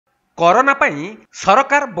Corona पई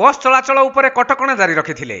सरकार बस चलाचल उपरे कटकणा जारी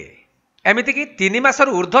रखिथिले। एमितिकी 3 मासर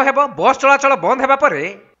ऊर्ध्व हेब बस चलाचल बंद हेबा परे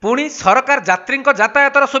पुणी सरकार यात्रींक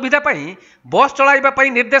यातायातर सुविधा पई बस चलाइबा पई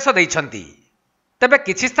निर्देश दैछंती। तेबे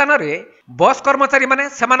किछि स्थान रे बस कर्मचारी माने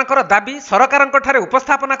सेमानकर दाबी सरकारंक ठारे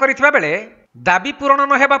उपस्थापना करिथिबा बेले दाबी पूरण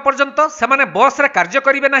न हेबा पर्यंत सेमाने बस रे कार्य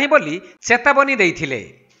करिवे नाही बोली चेतावनी दैथिले।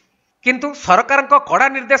 किंतु सरकारंक कड़ा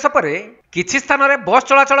निर्देश परे किछि स्थान रे बस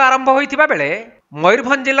चलाचल आरंभ होइथिबा बेले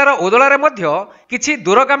मयूरभंज जिल्लार ओदलारे मध्य किछि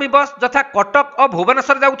दूरगामी बस यथा कटक और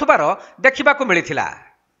भुवनेश्वर जाउथुबार देखिबाकू मिलिथिला।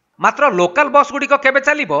 मात्र लोकल बस गुड़िक केबे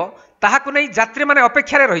चलिबो ताहाकू नै यात्री माने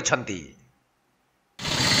अपेक्षारे रहिछंती।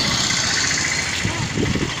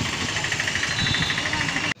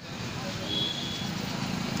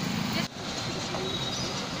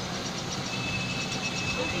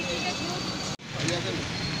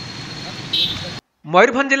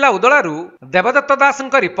 मयूरभंज जिला उदलारू देवदत्त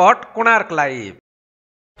दासଙ୍କ रिपोर्ट कोणार्क लाइव।